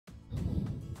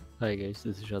Hi guys,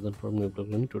 this is Shadan from New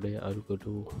Brooklyn. Today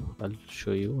I'll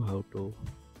show you how to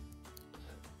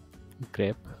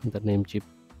grab the Namecheap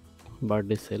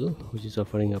birthday sale, which is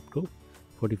offering up to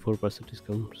 44%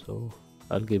 discount. So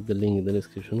I'll give the link in the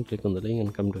description. Click on the link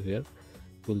and come to here.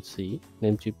 You'll see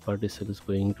Namecheap birthday sale is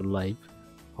going to live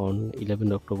on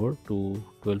 11 October to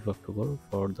 12 October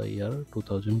for the year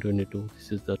 2022.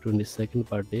 This is the 22nd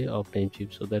birthday of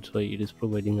Namecheap, so that's why it is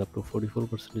providing up to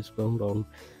 44% discount on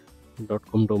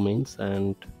 .com domains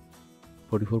and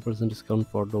 44% discount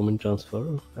for domain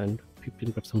transfer and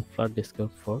 15% flat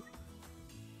discount for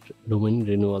domain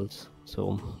renewals.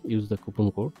 So use the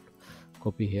coupon code,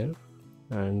 copy here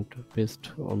and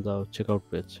paste on the checkout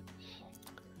page.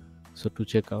 So to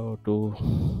check out, to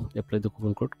apply the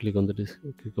coupon code, click on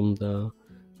the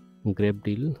grab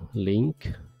deal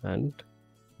link and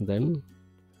then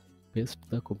paste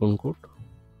the coupon code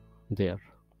there.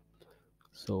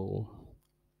 So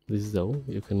this is how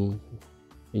you can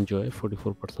enjoy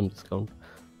 44% discount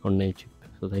on Namecheap.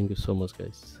 So thank you so much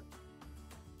guys.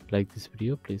 Like this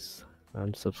video please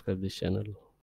and subscribe this channel.